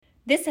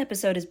This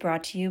episode is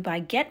brought to you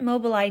by Get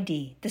Mobile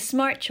ID, the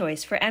smart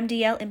choice for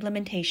MDL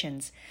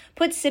implementations.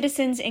 Put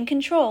citizens in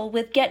control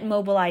with Get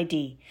Mobile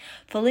ID.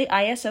 Fully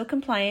ISO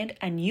compliant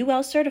and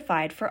UL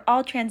certified for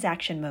all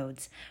transaction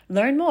modes.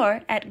 Learn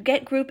more at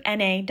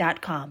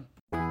getgroupna.com.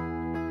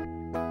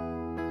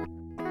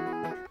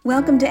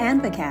 Welcome to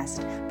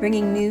ANVAcast,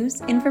 bringing news,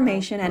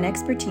 information, and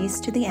expertise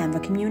to the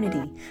ANVA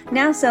community,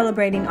 now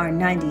celebrating our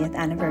 90th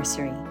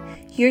anniversary.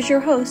 Here's your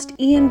host,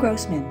 Ian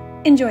Grossman.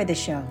 Enjoy the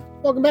show.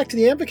 Welcome back to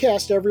the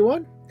ANVAcast,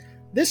 everyone.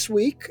 This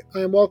week,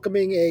 I'm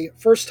welcoming a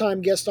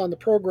first-time guest on the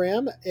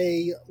program,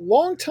 a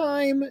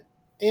long-time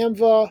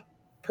ANVA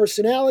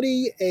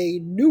personality, a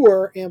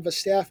newer ANVA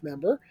staff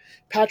member,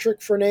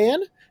 Patrick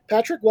Fernan.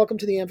 Patrick, welcome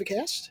to the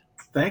ANVAcast.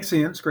 Thanks,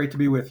 Ian. It's great to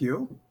be with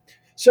you.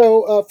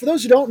 So, for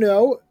those who don't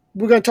know,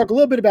 we're going to talk a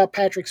little bit about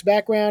Patrick's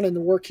background and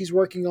the work he's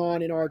working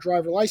on in our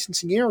driver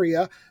licensing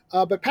area.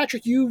 But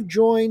Patrick, you've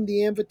joined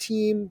the ANVA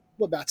team,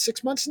 about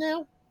 6 months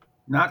now?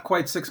 Not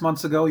quite 6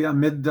 months ago,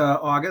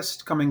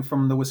 mid-August, coming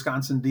from the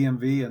Wisconsin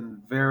DMV,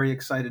 and very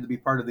excited to be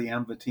part of the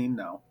ANVA team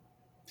now.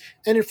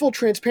 And in full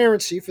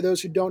transparency, for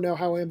those who don't know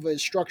how ANVA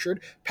is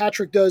structured,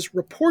 Patrick does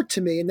report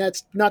to me, and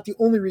that's not the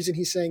only reason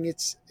he's saying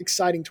it's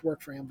exciting to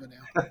work for ANVA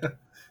now.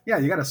 Yeah,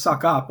 you got to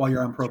suck up while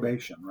you're on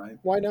probation, right?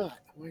 Why not?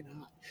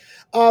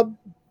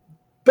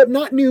 But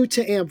not new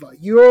to ANVA.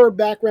 Your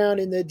background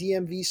in the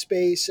DMV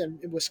space and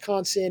in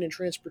Wisconsin and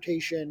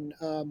transportation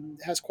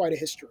has quite a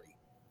history.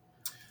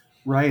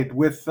 Right.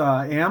 With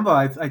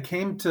ANVA, I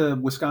came to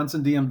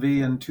Wisconsin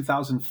DMV in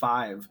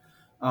 2005.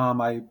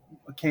 I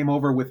came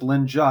over with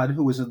Lynn Judd,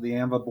 who was the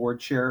ANVA board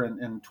chair in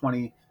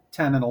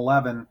 2010 and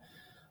 11.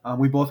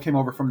 We both came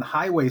over from the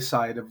highway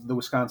side of the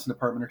Wisconsin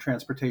Department of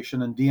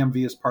Transportation, and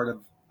DMV is part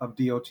of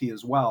DOT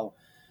as well.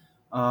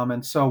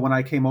 And so when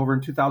I came over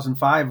in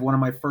 2005, one of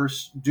my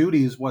first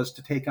duties was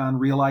to take on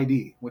Real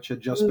ID, which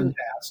had just been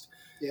passed.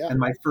 Yeah. And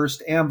my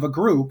first ANVA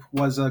group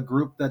was a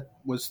group that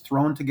was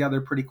thrown together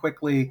pretty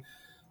quickly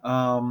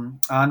on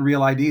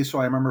Real ID. So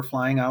I remember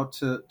flying out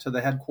to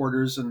the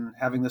headquarters and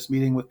having this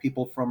meeting with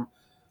people from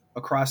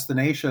across the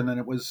nation. And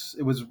it was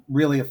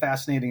really a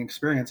fascinating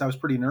experience. I was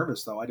pretty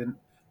nervous, though. I didn't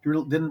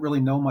really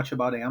know much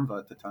about ANVA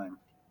at the time.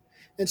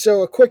 And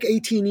so a quick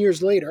 18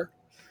 years later.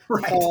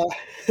 Right.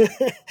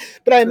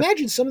 But I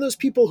imagine some of those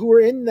people who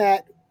were in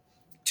that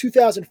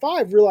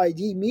 2005 Real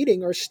ID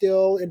meeting are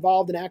still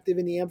involved and active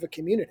in the ANVA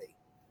community.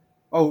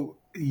 Oh,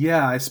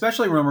 yeah. I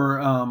especially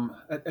remember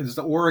as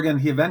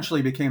he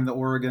eventually became the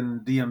Oregon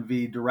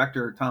DMV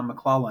director, Tom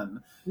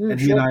McClellan, and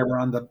he and I were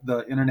on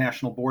the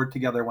international board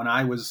together when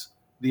I was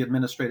the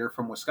administrator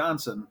from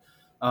Wisconsin.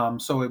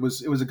 So it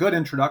was a good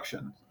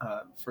introduction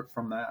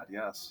from that,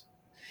 yes.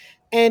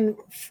 And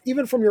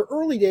even from your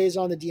early days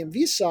on the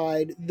DMV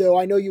side, though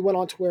I know you went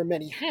on to wear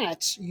many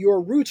hats, your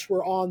roots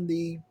were on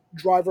the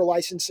driver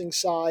licensing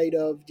side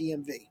of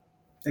DMV.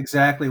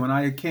 Exactly. When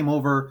I came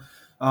over,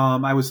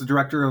 I was the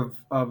director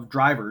of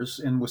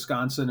drivers in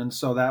Wisconsin. And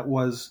so that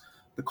was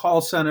the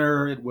call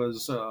center. It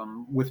was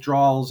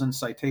withdrawals and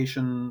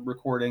citation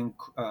recording,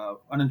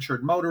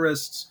 uninsured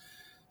motorists,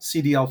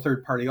 CDL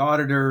third-party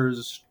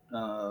auditors,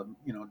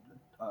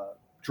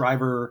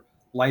 driver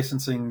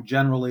licensing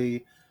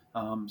generally.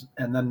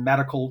 And then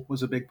medical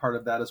was a big part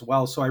of that as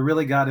well. So I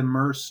really got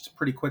immersed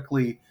pretty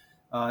quickly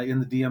in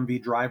the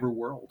DMV driver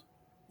world.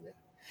 Yeah.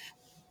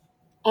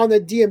 On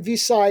the DMV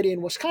side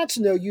in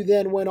Wisconsin, though, you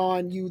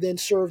then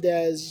served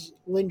as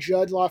Lynn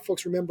Judd. A lot of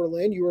folks remember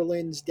Lynn. You were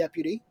Lynn's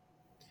deputy.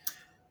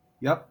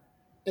 Yep.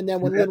 And then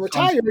when Lynn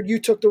retired, you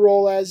took the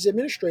role as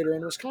administrator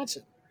in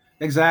Wisconsin.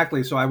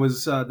 Exactly. So I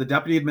was the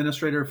deputy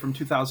administrator from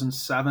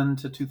 2007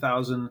 to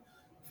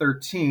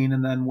 2013.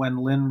 And then when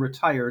Lynn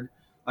retired,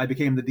 I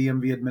became the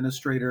DMV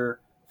administrator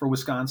for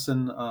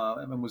Wisconsin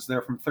and was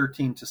there from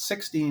 13 to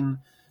 16.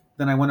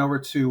 Then I went over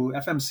to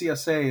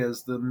FMCSA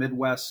as the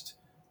Midwest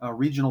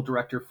regional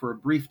director for a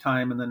brief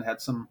time, and then had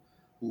some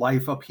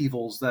life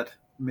upheavals that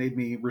made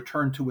me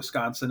return to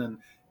Wisconsin and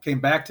came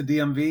back to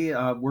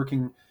DMV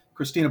working.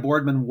 Christina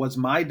Boardman was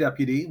my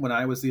deputy when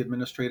I was the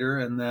administrator,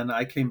 and then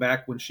I came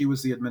back when she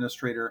was the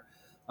administrator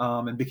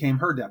and became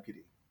her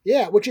deputy.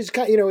 Yeah, which is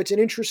it's an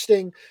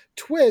interesting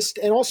twist,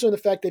 and also in the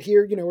fact that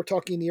here, we're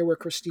talking in the year where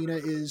Christina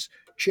is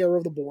chair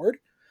of the board.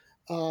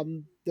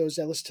 Those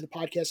that listen to the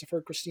podcast have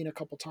heard Christina a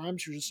couple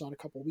times. She was just on a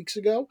couple of weeks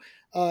ago,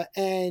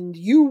 and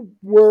you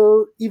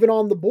were even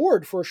on the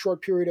board for a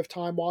short period of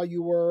time while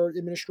you were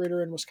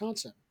administrator in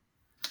Wisconsin.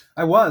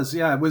 I was,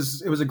 yeah. It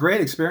was a great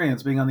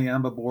experience being on the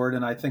ANVA board,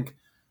 and I think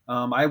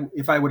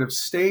if I would have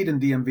stayed in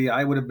DMV,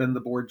 I would have been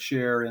the board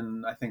chair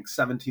in I think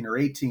 17 or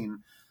 18.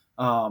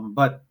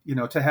 But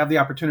to have the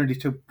opportunity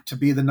to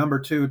be the number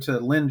two to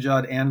Lynn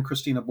Judd and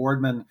Christina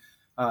Boardman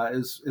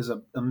is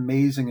an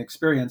amazing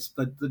experience.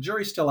 The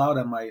jury's still out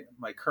on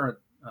my current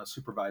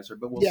supervisor,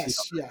 but we'll see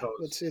how that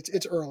goes.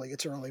 It's early.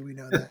 It's early. We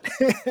know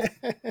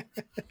that.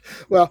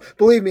 Well,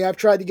 believe me, I've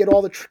tried to get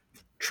all the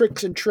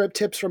tricks and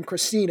tips from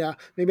Christina.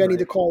 Maybe I need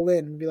to call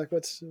Lynn and be like,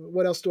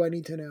 what else do I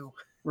need to know?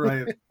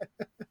 Right.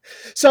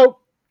 So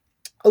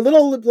A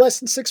little less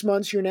than 6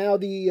 months. You're now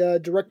the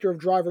director of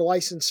driver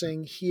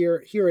licensing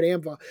here at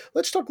AAMVA.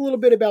 Let's talk a little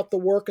bit about the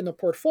work and the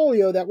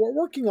portfolio that we're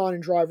working on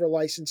in driver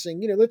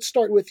licensing. Let's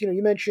start with,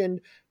 you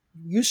mentioned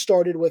you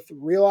started with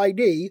Real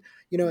ID,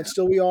 and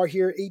still we are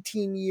here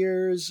 18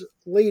 years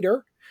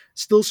later,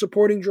 still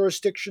supporting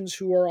jurisdictions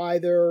who are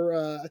either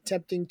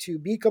attempting to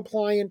be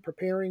compliant,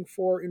 preparing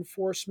for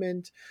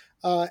enforcement,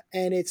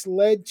 and it's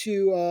led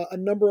to a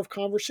number of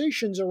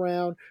conversations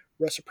around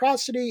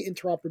reciprocity,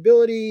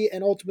 interoperability,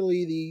 and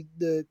ultimately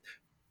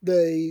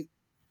the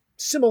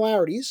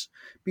similarities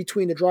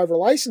between the driver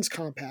license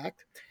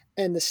compact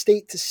and the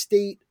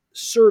state-to-state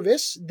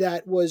service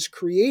that was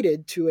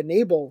created to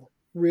enable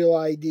Real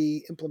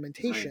ID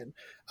implementation.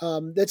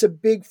 Right. That's a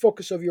big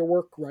focus of your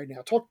work right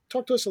now.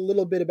 Talk to us a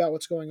little bit about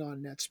what's going on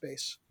in that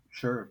space.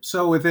 Sure.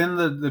 So within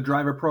the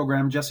driver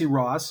program, Jesse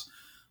Ross,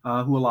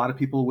 who a lot of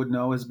people would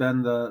know, has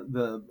been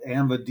the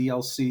AAMVA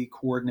DLC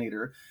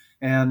coordinator.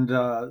 And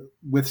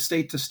with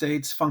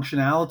state-to-state's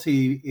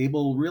functionality,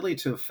 able really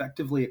to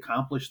effectively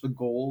accomplish the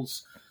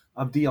goals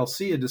of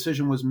DLC, a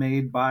decision was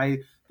made by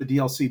the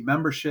DLC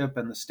membership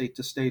and the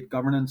state-to-state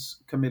governance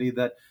committee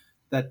that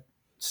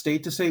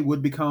state-to-state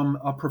would become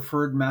a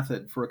preferred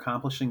method for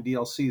accomplishing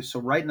DLC. So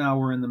right now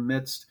we're in the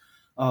midst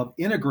of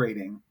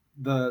integrating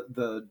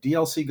the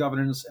DLC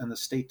governance and the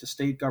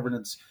state-to-state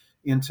governance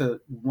into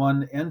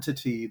one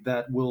entity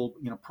that will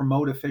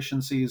promote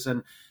efficiencies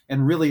and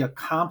really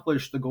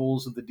accomplish the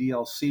goals of the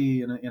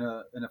DLC in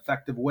an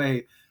effective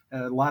way.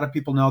 A lot of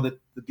people know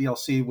that the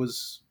DLC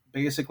was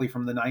basically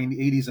from the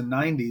 80s and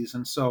 90s,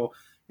 and so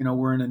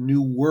we're in a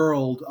new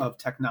world of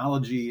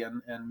technology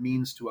and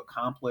means to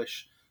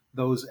accomplish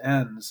those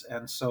ends.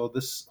 And so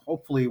this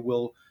hopefully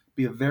will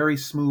be a very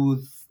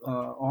smooth,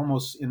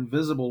 almost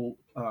invisible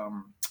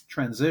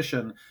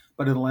transition,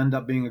 but it'll end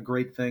up being a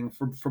great thing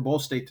for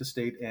both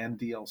state-to-state and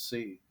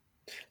DLC.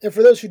 And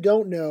for those who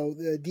don't know,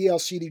 the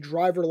DLC, the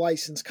Driver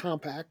License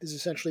Compact, is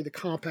essentially the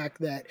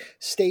compact that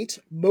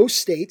most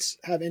states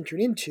have entered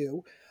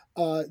into,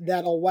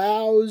 that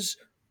allows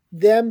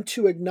them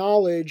to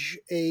acknowledge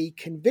a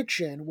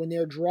conviction when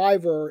their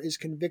driver is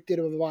convicted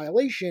of a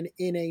violation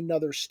in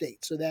another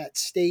state. So that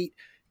state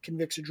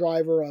convicts a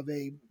driver of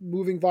a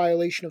moving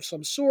violation of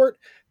some sort,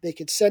 they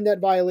could send that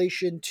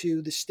violation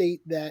to the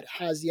state that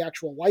has the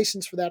actual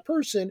license for that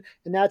person,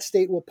 and that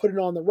state will put it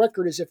on the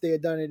record as if they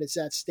had done it as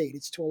that state.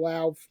 It's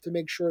to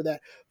make sure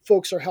that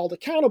folks are held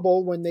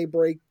accountable when they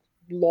break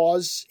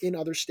laws in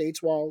other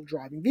states while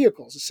driving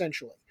vehicles,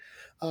 essentially.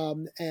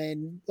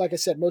 And like I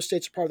said, most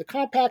states are part of the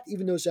compact.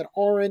 Even those that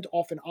aren't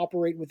often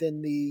operate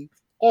within the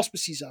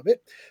auspices of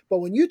it. But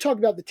when you talk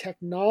about the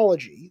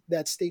technology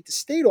that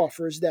state-to-state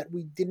offers that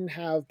we didn't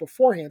have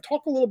beforehand,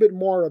 talk a little bit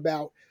more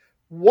about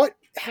what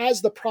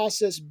has the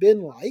process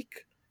been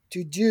like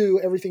to do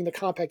everything the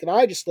compact that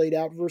I just laid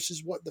out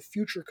versus what the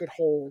future could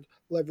hold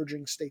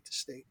leveraging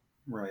state-to-state.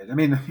 Right. I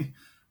mean,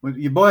 when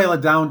you boil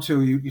it down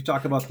to, you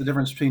talk about the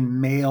difference between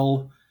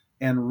mail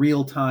and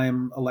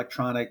real-time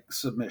electronic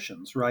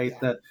submissions, right?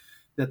 Yeah.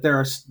 That there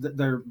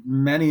are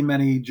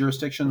many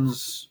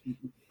jurisdictions,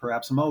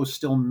 perhaps most,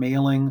 still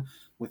mailing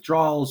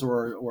withdrawals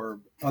or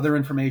other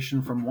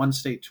information from one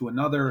state to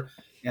another,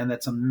 and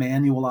that's a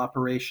manual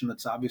operation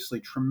that's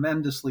obviously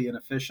tremendously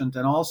inefficient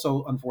and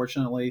also,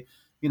 unfortunately,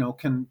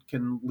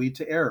 can lead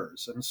to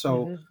errors. And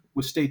so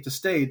with state to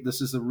state, this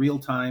is a real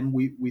time.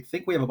 We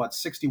think we have about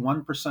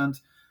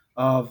 61%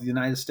 of the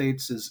United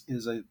States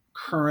is a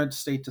current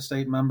state to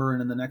state member,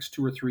 and in the next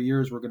 2 or 3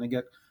 years, we're going to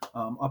get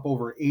up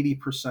over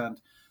 80%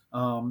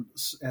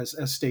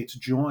 as states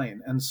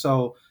join. And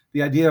so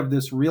the idea of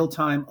this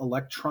real-time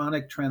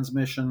electronic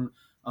transmission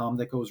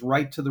that goes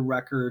right to the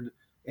record,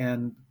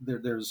 and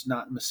there's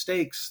not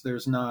mistakes,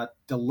 there's not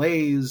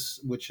delays,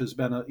 which has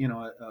been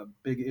a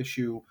big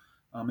issue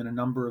in a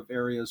number of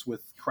areas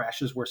with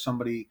crashes where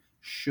somebody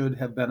should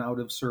have been out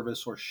of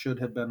service or should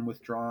have been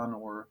withdrawn,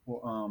 or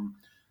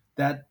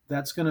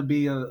that's going to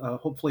be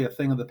hopefully a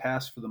thing of the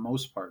past for the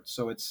most part.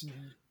 So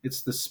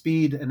it's the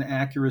speed and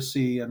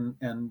accuracy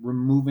and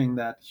removing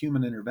that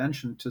human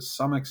intervention to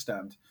some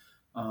extent.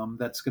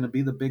 That's going to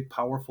be the big,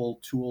 powerful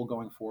tool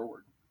going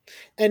forward.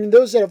 And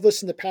those that have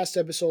listened to past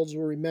episodes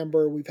will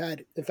remember we've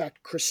had, in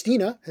fact,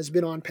 Christina has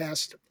been on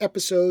past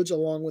episodes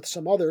along with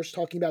some others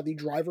talking about the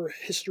driver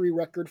history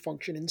record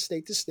function in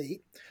state to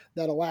state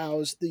that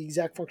allows the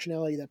exact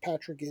functionality that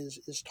Patrick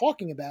is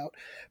talking about.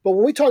 But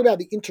when we talk about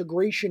the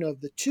integration of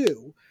the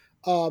two,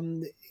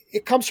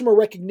 it comes from a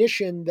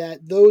recognition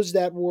that those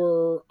that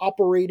were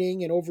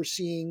operating and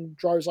overseeing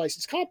driver's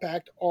license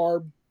compact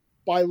are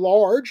by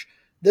large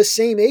the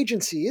same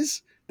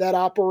agencies that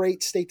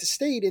operate state to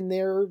state in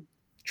their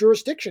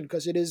jurisdiction,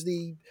 because it is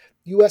the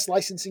U.S.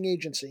 licensing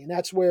agency. And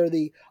that's where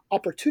the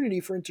opportunity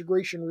for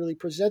integration really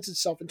presents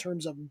itself in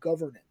terms of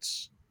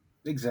governance.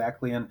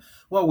 Exactly. And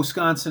well,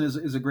 Wisconsin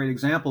is a great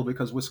example,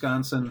 because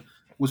Wisconsin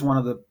was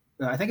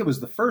I think it was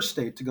the first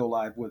state to go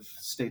live with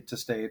state to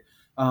state.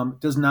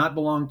 Does not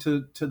belong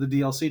to the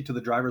DLC, to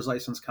the driver's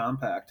license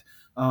compact.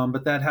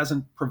 But that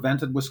hasn't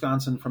prevented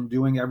Wisconsin from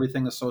doing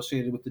everything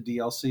associated with the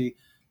DLC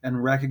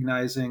and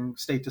recognizing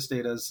state to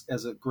state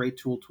as a great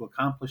tool to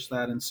accomplish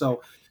that. And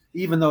so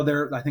even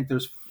though I think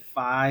there's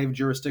 5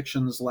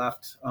 jurisdictions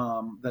left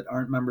that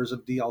aren't members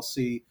of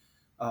DLC,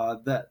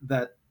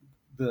 that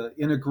the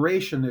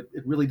integration,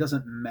 it really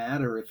doesn't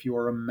matter if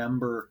you're a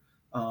member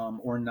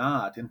or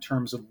not in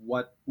terms of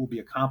what will be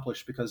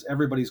accomplished, because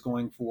everybody's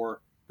going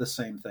for the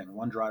same thing: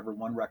 one driver,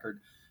 one record,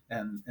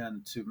 and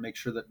to make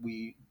sure that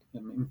we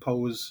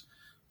impose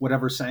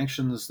whatever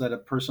sanctions that a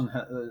person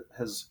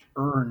has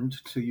earned,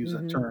 to use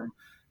that term,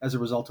 as a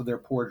result of their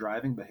poor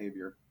driving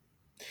behavior.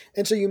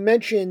 And so you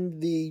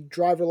mentioned the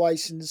driver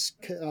license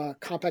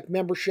compact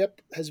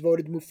membership has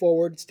voted to move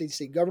forward.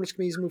 State governance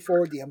committees move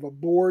forward. The AMVA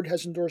board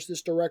has endorsed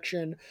this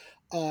direction,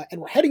 and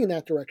we're heading in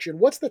that direction.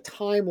 What's the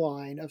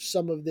timeline of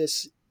some of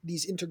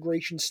these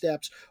integration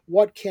steps?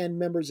 What can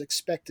members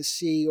expect to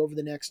see over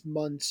the next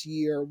months,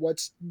 year?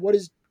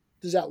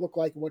 Does that look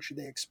like, and what should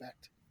they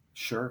expect?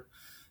 Sure.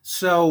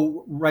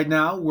 So right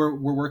now we're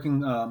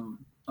working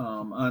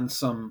on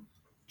some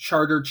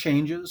charter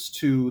changes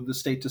to the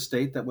state to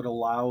state that would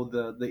allow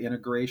the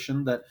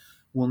integration, that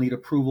will need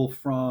approval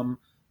from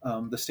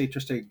the state to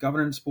state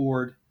governance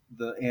board,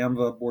 the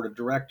AMVA board of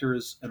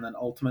directors, and then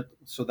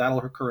so that'll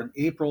occur in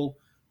April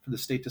for the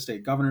state to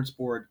state governance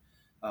board,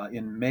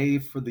 in May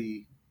for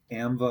the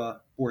AMVA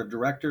board of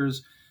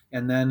directors,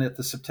 and then at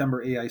the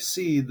September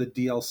AIC, the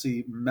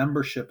DLC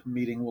membership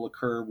meeting will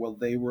occur where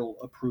they will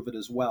approve it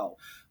as well.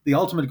 The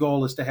ultimate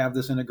goal is to have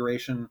this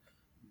integration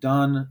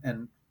done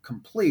and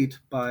complete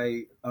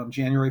by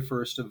January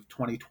 1st of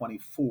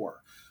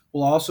 2024.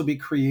 We'll also be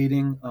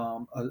creating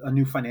a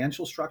new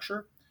financial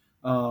structure.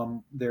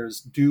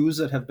 There's dues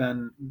that have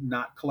been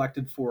not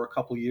collected for a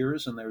couple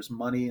years, and there's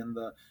money in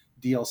the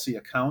DLC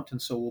account.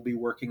 And so we'll be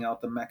working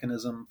out the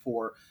mechanism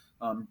for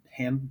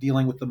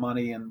dealing with the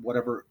money and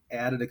whatever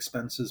added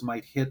expenses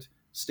might hit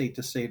state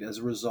to state as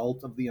a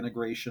result of the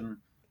integration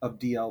of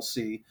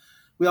DLC.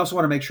 We also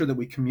want to make sure that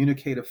we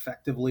communicate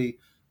effectively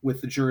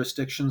with the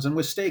jurisdictions and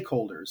with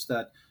stakeholders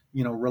that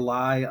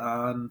rely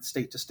on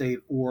state to state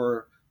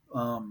or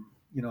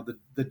the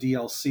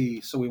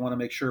DLC. So we want to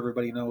make sure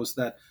everybody knows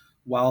that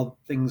while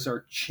things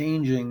are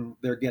changing,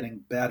 they're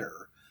getting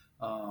better,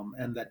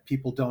 and that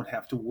people don't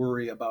have to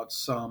worry about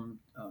some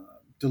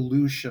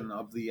dilution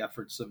of the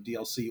efforts of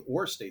DLC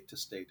or state to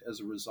state as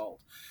a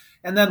result.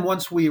 And then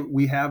once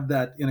we have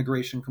that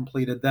integration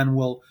completed, then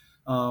we'll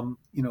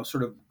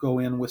sort of go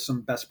in with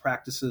some best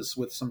practices,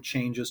 with some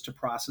changes to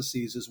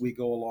processes as we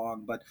go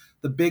along. But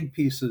the big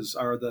pieces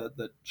are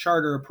the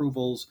charter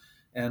approvals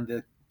and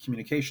the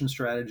communication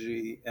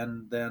strategy,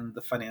 and then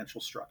the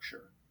financial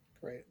structure.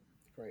 Great.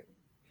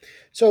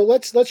 So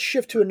let's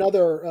shift to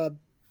another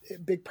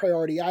big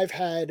priority. I've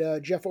had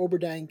Jeff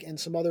Oberdank and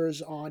some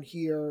others on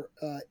here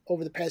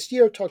over the past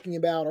year talking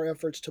about our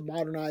efforts to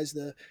modernize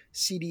the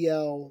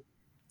CDL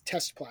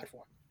test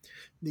platform,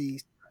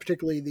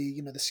 particularly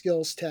the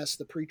skills test,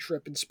 the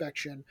pre-trip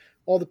inspection,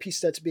 all the piece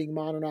that's being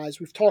modernized.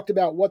 We've talked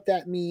about what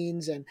that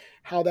means and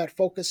how that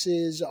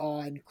focuses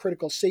on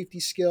critical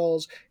safety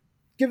skills.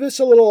 Give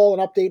us an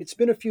update. It's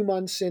been a few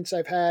months since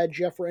I've had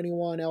Jeff or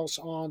anyone else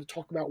on to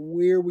talk about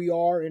where we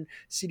are in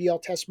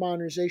CDL test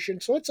modernization.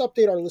 So let's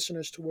update our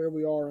listeners to where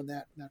we are on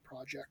that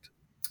project.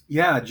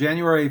 Yeah,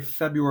 January,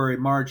 February,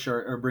 March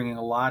are bringing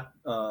a lot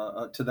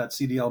to that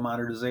CDL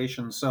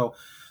modernization. So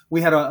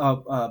we had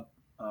a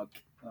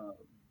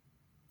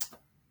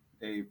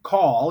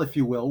call, if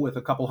you will, with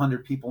a couple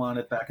hundred people on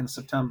it back in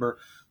September,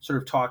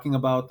 sort of talking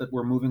about that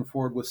we're moving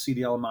forward with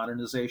CDL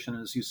modernization.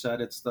 As you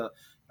said, it's the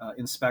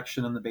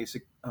inspection and the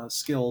basic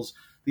skills.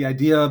 The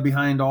idea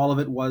behind all of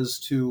it was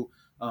to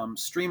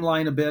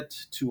streamline a bit,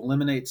 to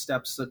eliminate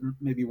steps that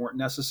maybe weren't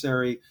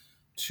necessary,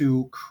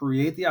 to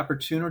create the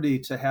opportunity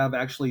to have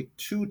actually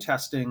 2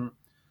 testing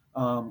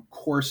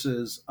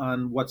courses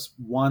on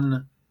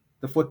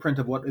the footprint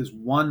of what is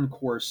one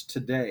course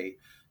today,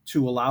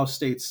 to allow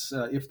states,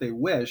 if they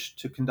wish,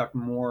 to conduct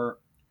more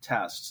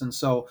tests. And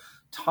so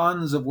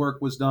tons of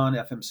work was done.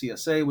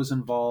 FMCSA was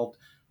involved,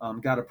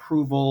 got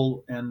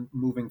approval, and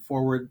moving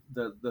forward,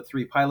 the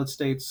 3 pilot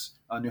states,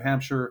 New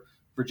Hampshire,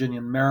 Virginia,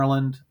 and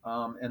Maryland.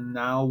 And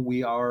now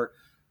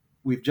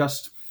we've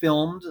just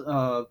filmed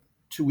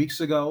 2 weeks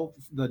ago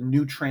the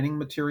new training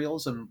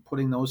materials and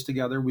putting those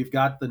together. We've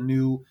got the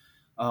new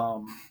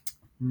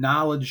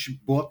knowledge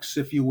books,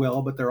 if you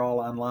will, but they're all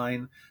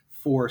online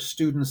for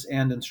students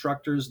and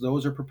instructors.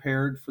 Those are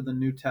prepared for the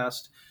new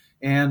test.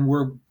 And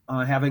we're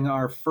having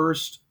our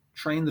first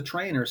Train the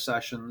Trainer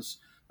sessions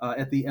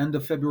at the end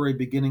of February,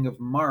 beginning of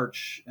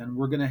March. And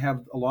we're going to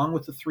have, along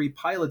with the 3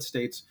 pilot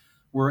states,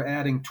 we're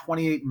adding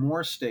 28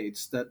 more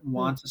states that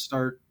want to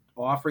start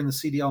offering the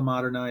CDL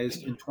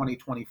modernized in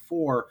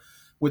 2024,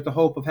 with the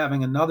hope of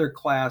having another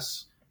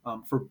class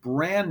for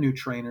brand new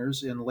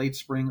trainers in late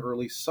spring,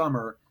 early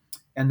summer.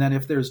 And then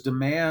if there's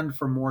demand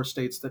for more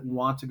states that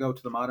want to go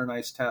to the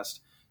modernized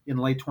test in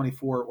late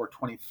 24 or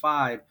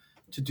 25,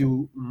 to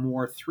do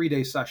more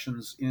 3-day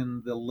sessions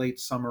in the late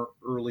summer,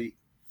 early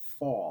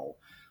fall.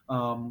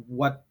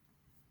 What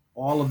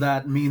all of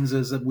that means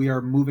is that we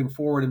are moving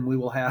forward, and we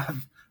will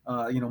have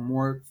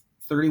more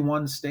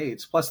 31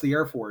 states, plus the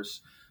Air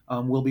Force,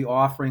 will be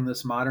offering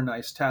this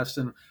modernized test.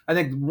 And I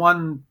think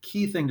one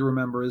key thing to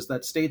remember is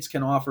that states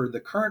can offer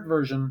the current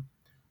version,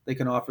 they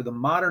can offer the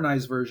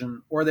modernized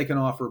version, or they can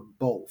offer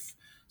both.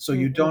 So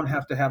you don't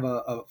have to have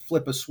a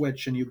flip a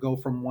switch and you go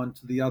from one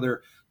to the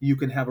other. You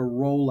can have a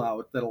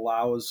rollout that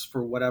allows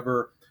for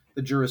whatever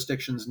the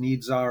jurisdiction's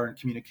needs are and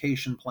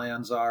communication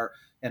plans are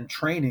and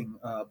training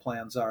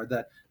plans are,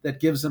 that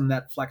gives them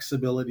that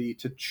flexibility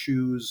to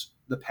choose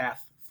the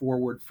path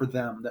forward for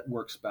them that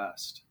works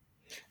best.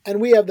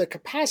 And we have the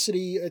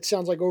capacity, it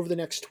sounds like over the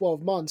next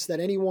 12 months, that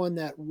anyone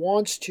that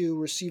wants to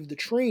receive the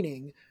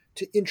training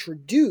to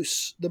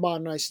introduce the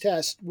modernized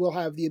test will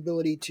have the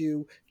ability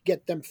to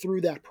get them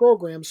through that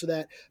program, so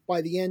that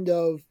by the end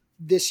of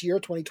this year,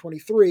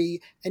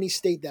 2023, any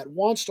state that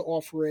wants to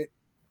offer it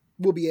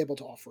will be able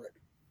to offer it.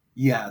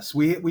 Yes,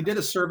 we did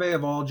a survey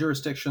of all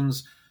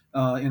jurisdictions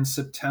in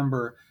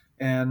September,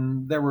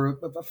 and there were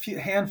a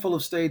handful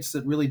of states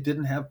that really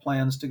didn't have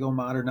plans to go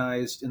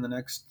modernized in the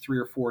next 3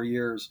 or 4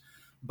 years.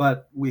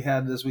 But we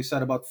had, as we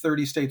said, about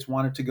 30 states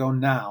wanted to go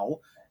now.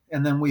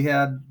 And then we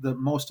had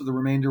most of the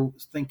remainder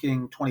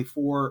thinking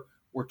 24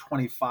 or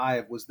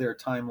 25 was their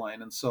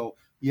timeline. And so,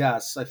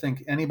 yes, I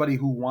think anybody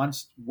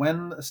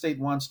when a state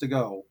wants to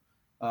go,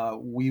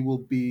 we will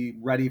be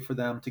ready for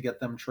them to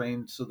get them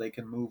trained so they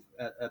can move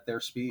at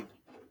their speed.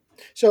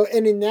 So,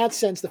 and in that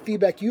sense, the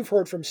feedback you've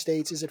heard from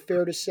states, is it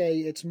fair to say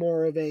it's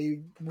more of a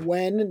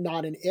when,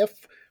 not an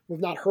if? We've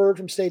not heard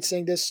from states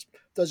saying this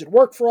doesn't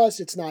work for us,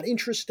 it's not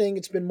interesting.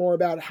 It's been more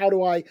about, how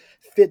do I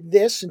fit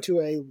this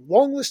into a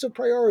long list of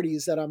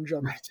priorities that I'm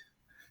juggling? Right.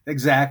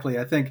 Exactly.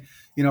 I think,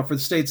 for the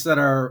states that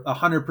are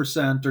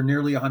 100% or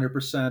nearly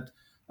 100%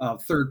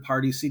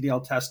 third-party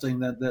CDL testing,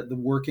 that the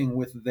working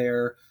with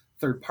their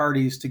third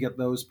parties to get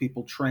those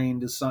people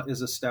trained is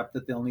a step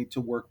that they'll need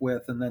to work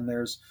with. And then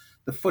there's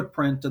the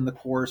footprint and the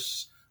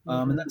course,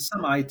 and then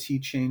some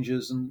IT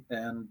changes.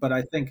 But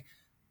I think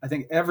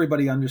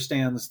everybody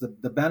understands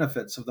the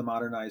benefits of the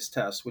modernized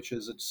test, which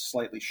is it's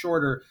slightly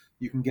shorter.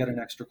 You can get an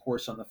extra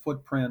course on the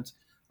footprint.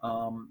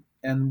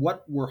 And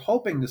what we're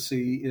hoping to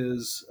see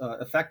is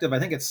effective, I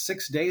think it's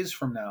 6 days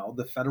from now,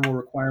 the federal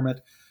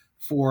requirement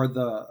for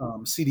the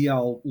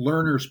CDL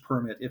learner's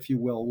permit, if you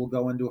will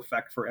go into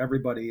effect for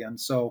everybody. And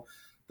so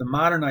the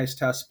modernized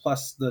test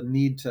plus the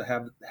need to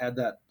have had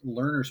that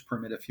learner's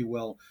permit, if you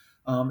will,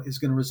 is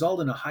going to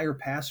result in a higher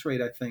pass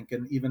rate, I think,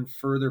 and even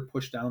further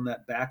push down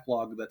that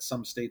backlog that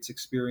some states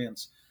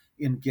experience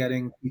in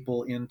getting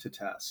people into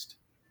test.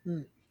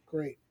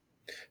 Great.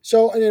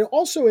 So, and then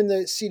also in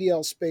the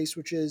CDL space,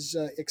 which is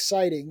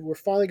exciting, we're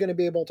finally going to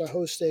be able to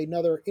host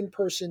another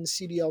in-person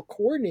CDL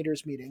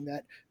coordinators meeting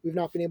that we've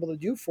not been able to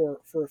do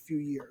for a few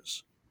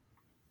years.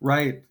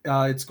 Right.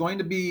 It's going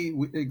to be,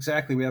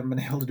 exactly, we haven't been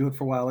able to do it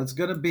for a while. It's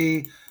going to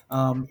be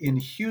in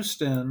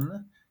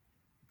Houston.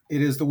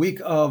 It is the week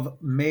of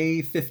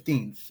May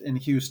 15th in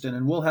Houston,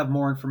 and we'll have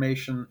more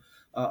information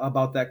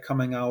about that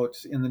coming out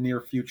in the near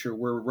future.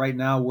 We're right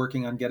now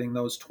working on getting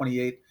those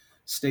 28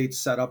 states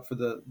set up for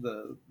the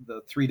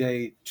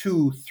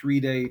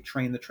 3-day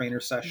train the trainer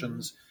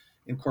sessions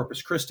in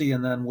Corpus Christi,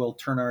 and then we'll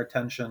turn our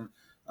attention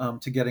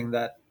to getting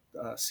that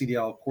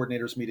CDL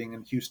coordinators meeting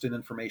in Houston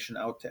information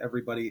out to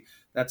everybody.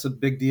 That's a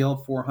big deal,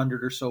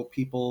 400 or so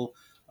people.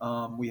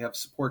 We have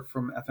support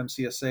from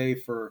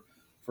FMCSA for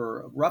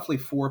roughly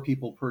 4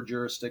 people per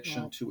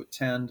jurisdiction to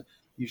attend.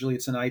 Usually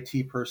it's an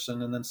IT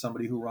person and then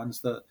somebody who runs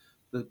the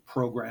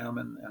program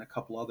and a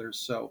couple others.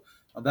 So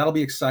that'll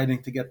be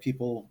exciting to get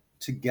people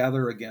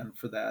together again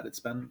for that.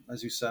 It's been,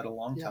 as you said, a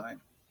long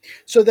time.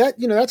 So that,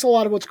 that's a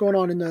lot of what's going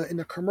on in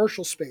the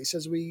commercial space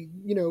as we,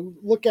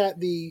 look at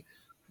the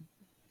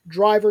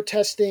driver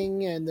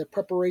testing and the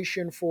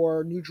preparation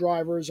for new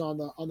drivers on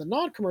the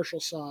non-commercial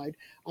side.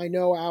 I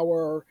know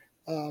our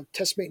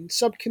test maintenance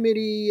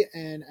subcommittee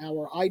and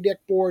our IDEC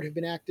board have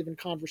been active in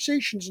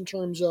conversations in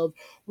terms of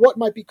what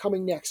might be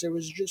coming next. There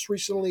was just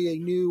recently a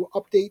new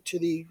update to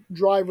the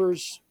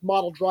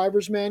model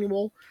driver's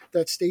manual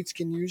that states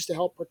can use to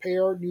help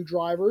prepare new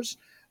drivers.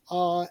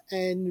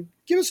 And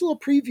give us a little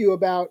preview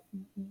about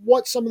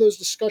what some of those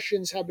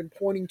discussions have been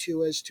pointing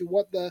to as to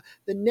what the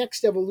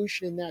next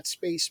evolution in that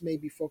space may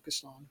be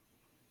focused on.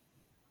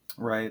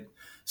 Right.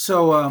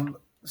 So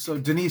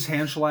Denise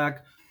Hanshelak,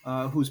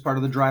 who's part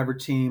of the driver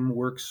team,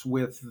 works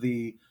with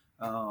the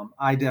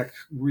IDEC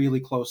really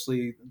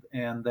closely,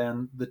 and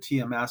then the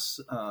TMS,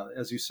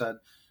 as you said,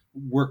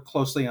 work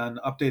closely on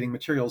updating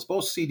materials,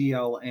 both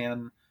CDL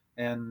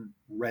and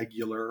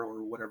regular,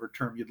 or whatever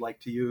term you'd like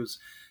to use.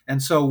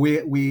 And so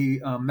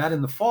we met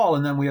in the fall,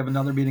 and then we have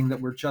another meeting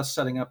that we're just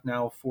setting up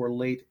now for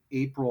late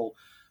April.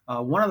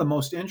 One of the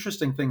most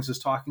interesting things is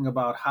talking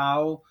about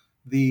how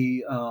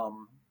the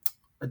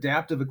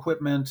adaptive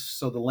equipment,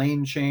 so the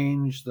lane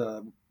change,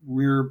 the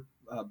rear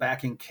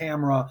backing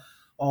camera,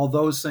 all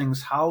those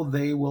things, how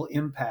they will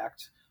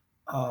impact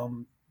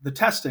the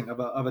testing of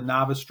a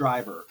novice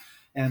driver.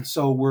 And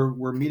so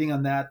we're meeting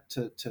on that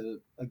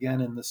to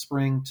again in the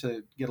spring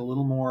to get a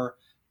little more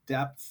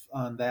depth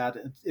on that.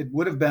 It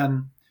would have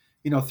been,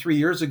 3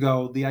 years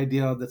ago, the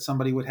idea that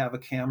somebody would have a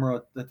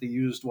camera that they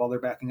used while they're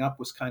backing up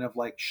was kind of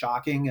like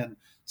shocking. And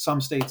some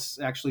states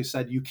actually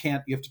said, you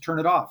have to turn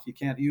it off. You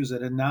can't use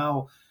it. And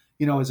now,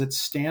 as it's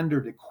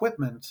standard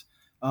equipment,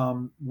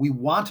 we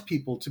want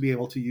people to be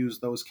able to use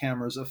those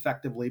cameras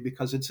effectively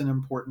because it's an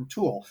important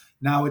tool.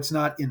 Now, it's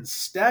not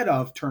instead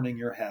of turning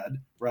your head,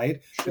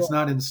 right? Sure. It's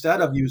not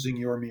instead of using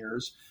your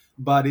mirrors,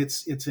 but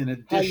it's in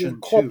addition to. How you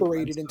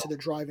incorporate it into the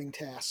driving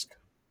task.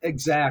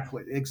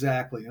 Exactly.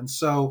 And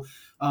so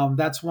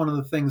that's one of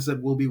the things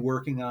that we'll be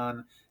working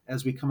on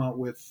as we come out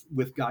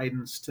with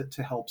guidance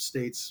to help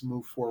states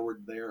move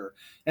forward there.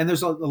 And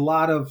there's a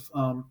lot of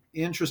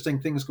interesting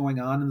things going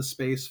on in the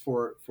space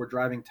for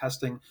driving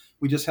testing.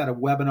 We just had a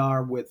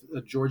webinar with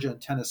Georgia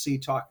and Tennessee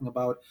talking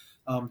about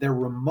their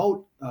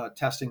remote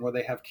testing, where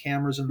they have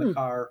cameras in the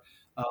car,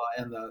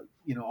 and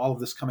all of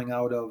this coming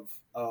out of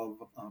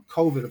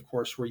COVID, of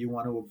course, where you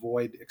want to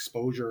avoid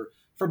exposure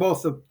for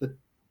both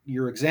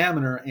your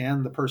examiner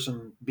and the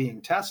person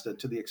being tested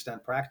to the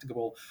extent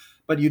practicable.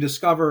 But you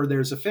discover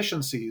there's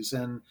efficiencies,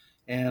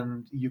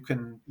 and you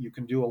can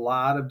do a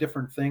lot of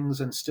different things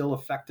and still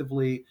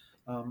effectively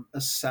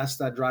assess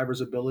that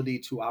driver's ability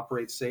to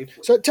operate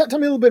safely. So tell me a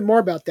little bit more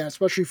about that,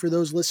 especially for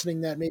those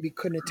listening that maybe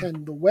couldn't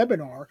attend the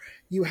webinar.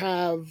 You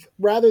have,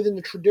 rather than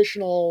the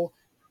traditional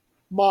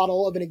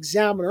model of an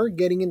examiner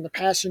getting in the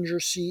passenger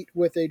seat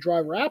with a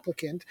driver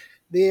applicant,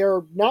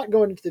 they're not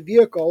going into the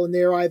vehicle, and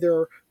they're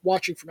either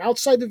watching from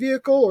outside the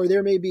vehicle, or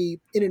they're maybe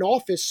in an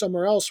office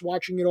somewhere else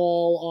watching it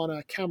all on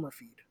a camera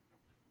feed.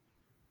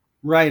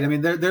 Right. I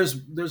mean,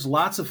 there's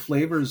lots of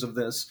flavors of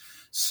this.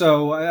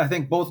 So I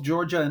think both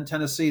Georgia and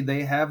Tennessee,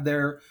 they have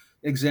their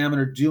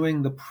examiner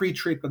doing the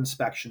pre-trip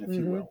inspection, if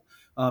you will.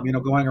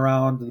 Going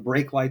around, do the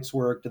brake lights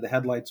work? Do the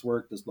headlights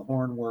work? Does the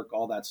horn work?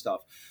 All that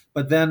stuff.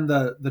 But then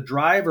the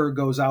driver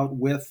goes out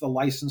with a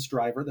licensed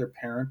driver, their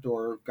parent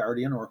or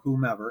guardian or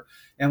whomever,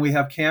 and we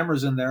have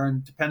cameras in there.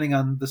 And depending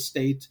on the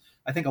state,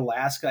 I think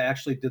Alaska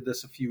actually did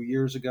this a few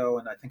years ago,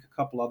 and I think a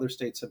couple other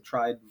states have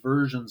tried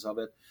versions of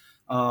it.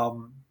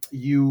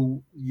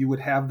 You would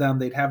have them;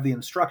 they'd have the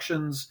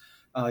instructions.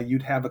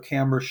 You'd have a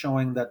camera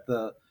showing that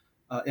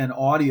an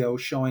audio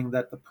showing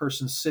that the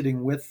person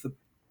sitting with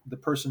the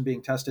person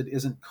being tested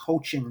isn't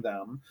coaching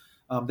them.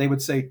 They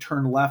would say,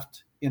 turn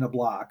left in a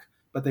block,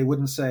 but they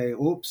wouldn't say,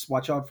 oops,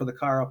 watch out for the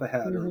car up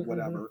ahead or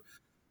whatever.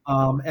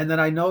 And then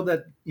I know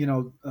that,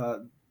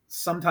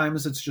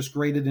 sometimes it's just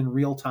graded in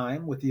real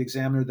time with the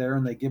examiner there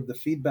and they give the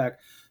feedback.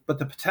 But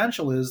the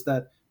potential is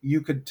that you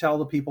could tell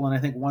the people, and I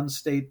think one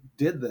state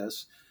did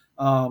this,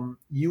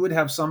 you would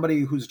have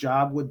somebody whose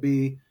job would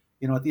be,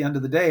 at the end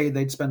of the day,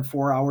 they'd spend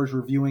 4 hours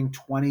reviewing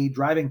 20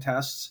 driving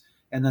tests,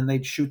 and then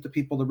they'd shoot the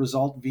people the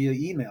result via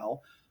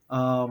email.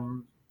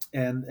 And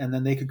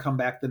then they could come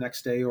back the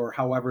next day, or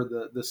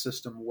however the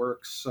system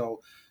works. So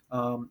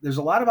there's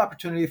a lot of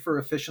opportunity for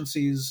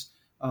efficiencies,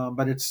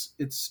 but it's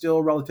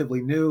still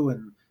relatively new,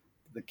 and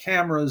the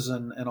cameras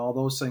and all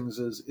those things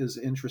is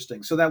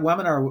interesting. So that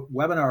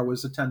webinar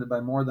was attended by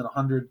more than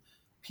 100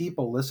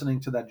 people listening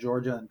to that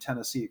Georgia and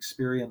Tennessee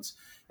experience.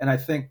 And I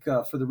think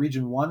for the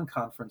Region 1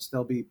 conference,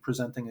 they'll be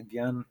presenting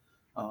again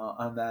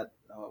on that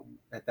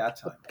at that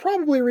time.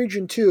 Probably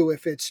Region 2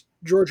 if it's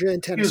Georgia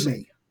and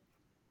Tennessee.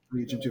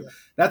 Region 2.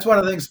 That's one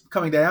of the things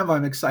coming to AMVA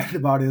I'm excited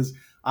about is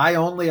I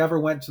only ever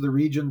went to the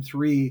Region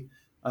 3.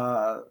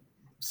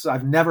 So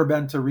I've never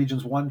been to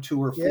Regions 1, 2,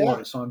 or 4.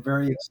 Yeah. So I'm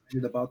very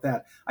excited about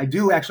that. I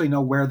do actually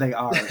know where they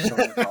are.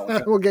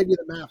 So we'll get you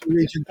the map.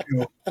 Region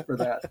 2 for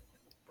that.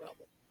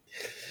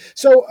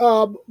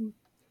 So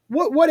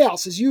what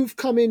else? As you've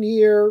come in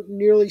here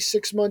nearly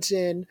 6 months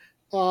in,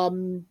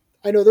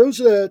 I know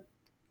those are the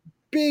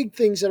big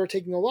things that are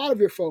taking a lot of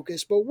your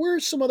focus, but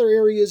where's some other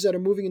areas that are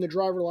moving in the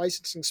driver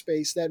licensing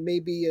space that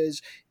maybe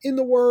is in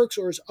the works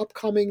or is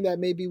upcoming that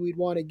maybe we'd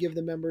want to give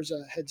the members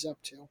a heads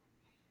up to?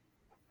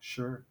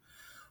 Sure.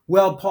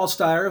 Well, Paul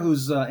Steyer,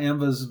 who's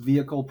AMVA's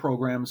vehicle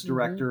programs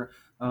director,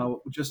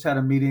 just had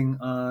a meeting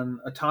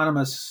on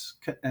autonomous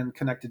and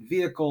connected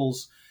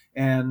vehicles,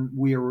 and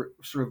we are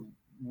sort of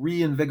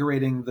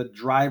reinvigorating the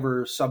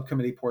driver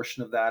subcommittee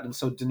portion of that. And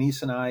so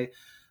Denise and I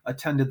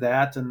attended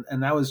that, and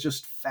that was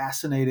just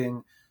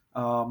fascinating.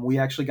 We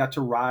actually got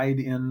to ride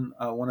in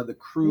one of the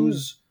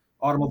Cruise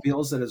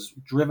automobiles that is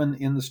driven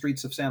in the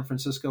streets of San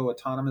Francisco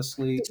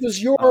autonomously. This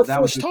was your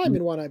first time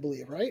in one, I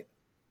believe, right?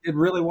 It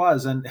really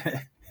was, and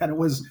it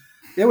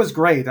was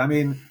great. I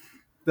mean,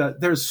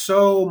 there's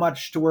so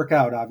much to work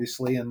out,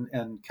 obviously,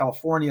 and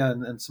California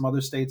and some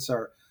other states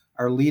are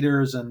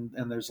leaders, and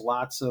there's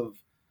lots of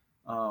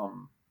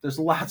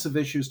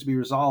issues to be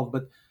resolved.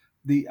 But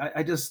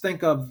I just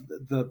think of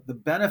the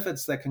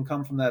benefits that can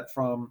come from that.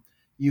 From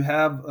you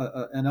have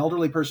an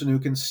elderly person who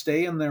can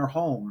stay in their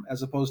home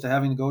as opposed to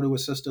having to go to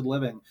assisted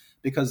living,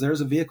 because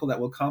there's a vehicle that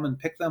will come and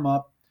pick them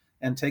up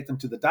and take them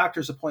to the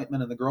doctor's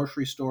appointment and the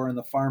grocery store and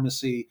the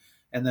pharmacy,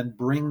 and then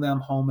bring them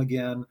home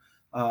again.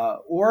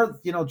 Or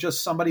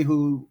just somebody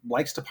who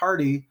likes to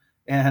party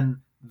and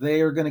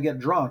they are going to get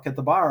drunk at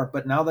the bar,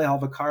 but now they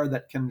have a car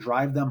that can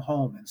drive them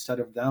home instead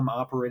of them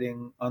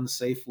operating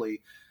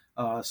unsafely.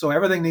 So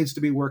everything needs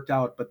to be worked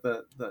out, but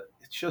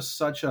it's just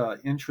such a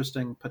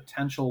interesting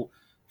potential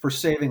for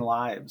saving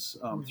lives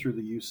through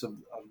the use of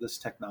this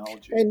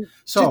technology. And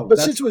so, but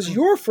since it was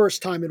your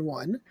first time in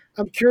one,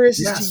 I'm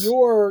curious as to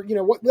your,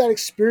 what that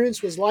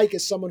experience was like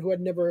as someone who had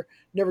never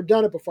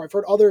done it before. I've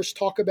heard others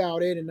talk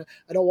about it, and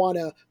I don't want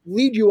to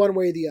lead you one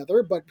way or the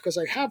other, but because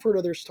I have heard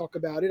others talk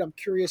about it, I'm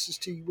curious as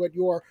to what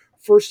your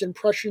first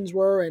impressions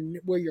were and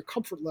where your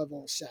comfort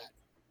level sat.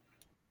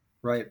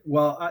 Right.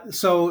 Well,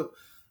 so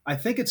I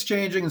think it's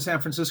changing in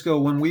San Francisco.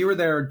 When we were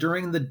there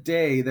during the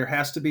day, there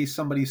has to be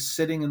somebody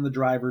sitting in the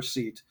driver's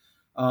seat,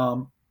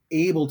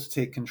 able to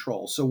take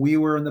control. So we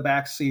were in the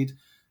back seat,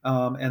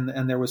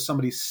 and there was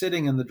somebody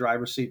sitting in the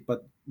driver's seat,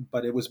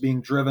 but it was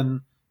being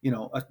driven,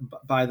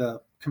 by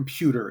the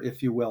computer,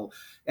 if you will,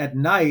 at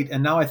night.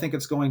 And now I think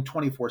it's going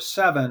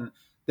 24/7.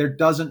 There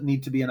doesn't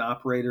need to be an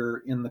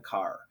operator in the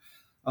car.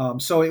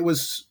 So it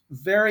was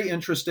very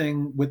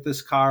interesting with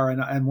this car,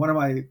 and one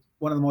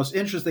of the most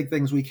interesting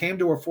things, we came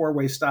to a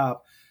four-way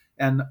stop,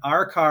 and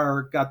our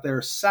car got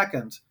there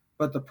second,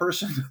 but the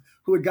person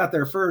who had got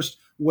there first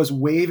was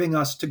waving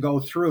us to go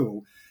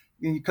through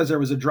because there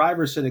was a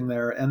driver sitting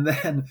there. And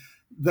then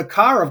the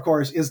car, of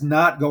course, is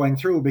not going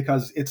through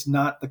because it's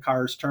not the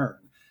car's turn.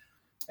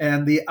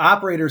 And the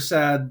operator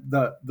said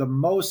the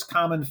most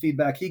common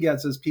feedback he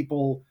gets is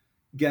people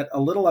get a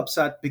little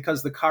upset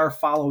because the car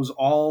follows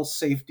all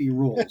safety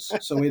rules.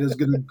 So it is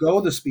going to go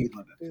the speed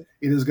limit.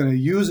 It is going to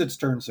use its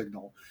turn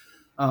signal.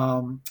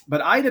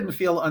 But I didn't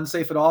feel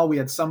unsafe at all. We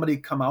had somebody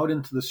come out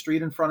into the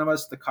street in front of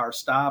us. The car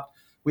stopped.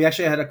 We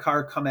actually had a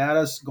car come at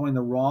us going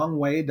the wrong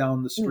way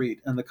down the street,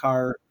 and the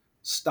car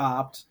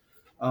stopped.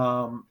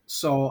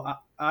 So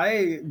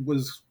I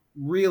was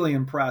really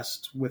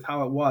impressed with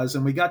how it was.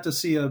 And we got to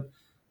see a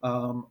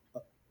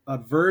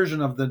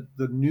version of the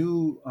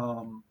new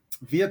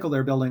vehicle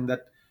they're building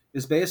that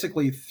is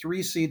basically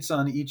 3 seats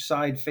on each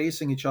side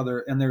facing each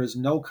other, and there is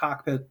no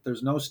cockpit,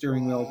 there's no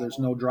steering wheel, there's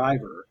no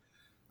driver.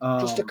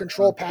 Just a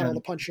control panel to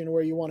punch in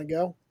where you want to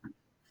go.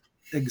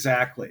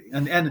 Exactly.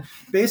 And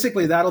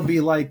basically that'll be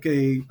like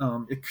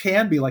it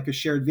can be like a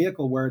shared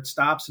vehicle where it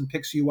stops and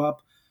picks you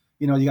up.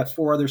 You got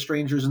 4 other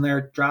strangers in there,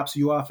 it drops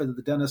you off at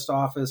the dentist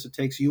office, it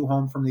takes you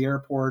home from the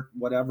airport,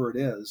 whatever it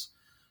is.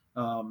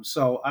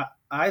 So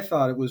I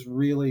thought it was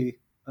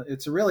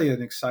it's really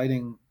an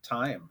exciting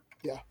time.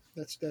 Yeah,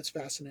 that's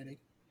fascinating.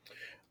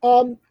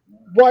 Well,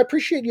 I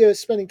appreciate you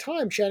spending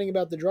time chatting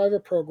about the driver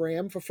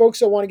program. For folks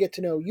that want to get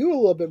to know you a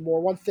little bit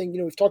more, one thing,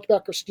 we've talked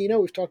about Christina,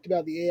 we've talked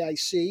about the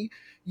AIC.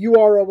 You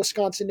are a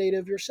Wisconsin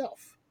native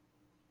yourself.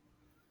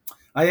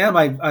 I am.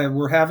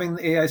 We're having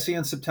the AIC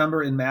in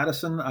September in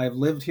Madison. I've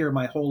lived here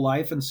my whole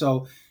life, and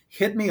so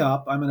hit me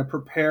up. I'm going to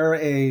prepare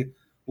a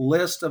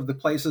list of the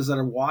places that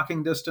are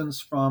walking distance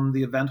from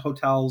the event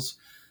hotels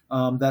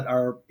that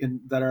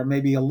are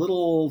maybe a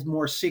little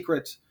more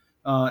secret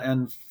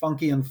and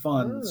funky and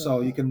fun.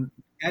 So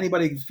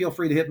anybody feel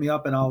free to hit me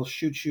up, and I'll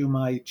shoot you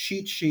my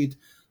cheat sheet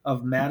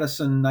of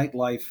Madison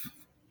nightlife.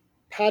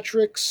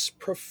 Patrick's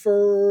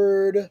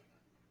preferred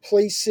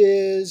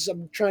places.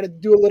 I'm trying to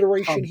do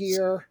alliteration pubs.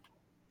 Here.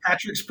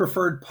 Patrick's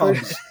preferred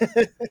pubs.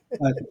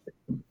 But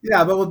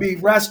it will be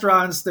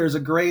restaurants. There's a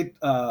great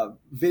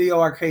video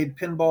arcade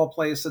pinball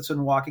place that's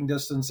in walking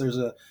distance. There's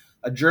a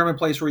German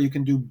place where you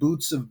can do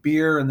boots of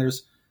beer, and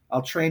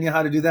I'll train you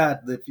how to do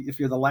that. If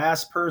you're the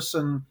last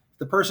person,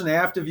 the person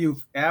after you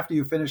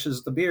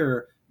finishes the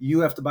beer,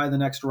 you have to buy the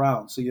next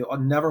round. So you'll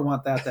never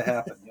want that to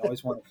happen. You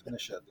always want to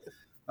finish it.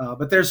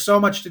 But there's so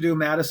much to do.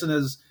 Madison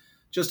is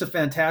just a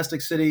fantastic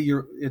city.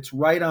 It's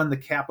right on the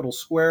Capitol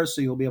Square, so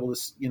you'll be able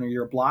to,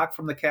 you're a block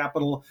from the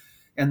Capitol,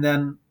 and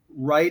then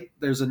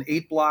there's an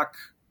 8-block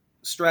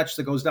stretch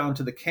that goes down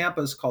to the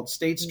campus called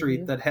State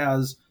Street that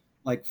has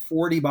like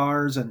 40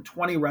 bars and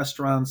 20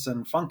 restaurants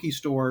and funky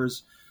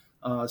stores.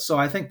 So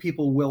I think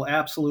people will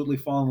absolutely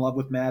fall in love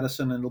with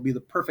Madison, and it'll be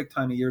the perfect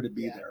time of year to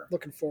be there.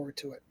 Looking forward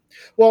to it.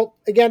 Well,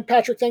 again,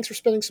 Patrick, thanks for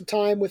spending some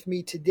time with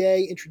me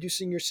today,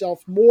 introducing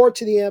yourself more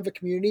to the AMVA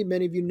community.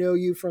 Many of you know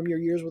you from your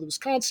years with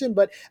Wisconsin,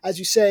 but as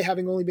you say,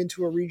 having only been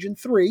to a Region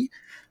 3,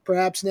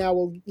 perhaps now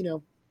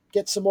we'll,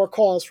 get some more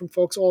calls from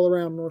folks all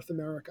around North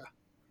America.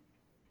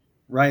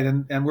 Right,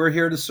 and we're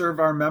here to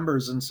serve our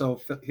members, and so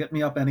hit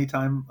me up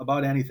anytime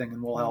about anything,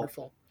 and we'll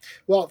Wonderful. help.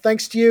 Well,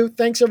 thanks to you.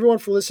 Thanks, everyone,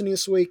 for listening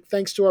this week.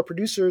 Thanks to our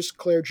producers,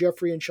 Claire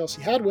Jeffrey and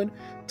Chelsea Hadwin.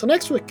 Till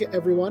next week,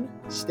 everyone,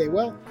 stay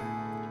well.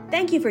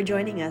 Thank you for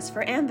joining us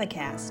for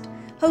AMVAcast,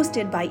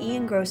 hosted by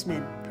Ian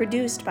Grossman,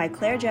 produced by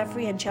Claire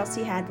Jeffrey and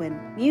Chelsea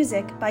Hadwin,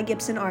 music by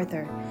Gibson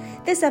Arthur.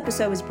 This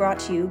episode was brought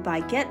to you by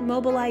Get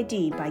Mobile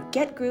ID by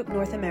Get Group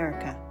North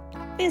America.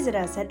 Visit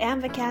us at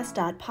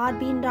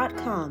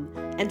amvacast.podbean.com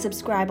and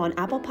subscribe on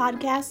Apple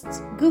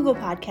Podcasts, Google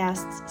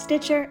Podcasts,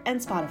 Stitcher, and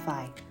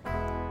Spotify.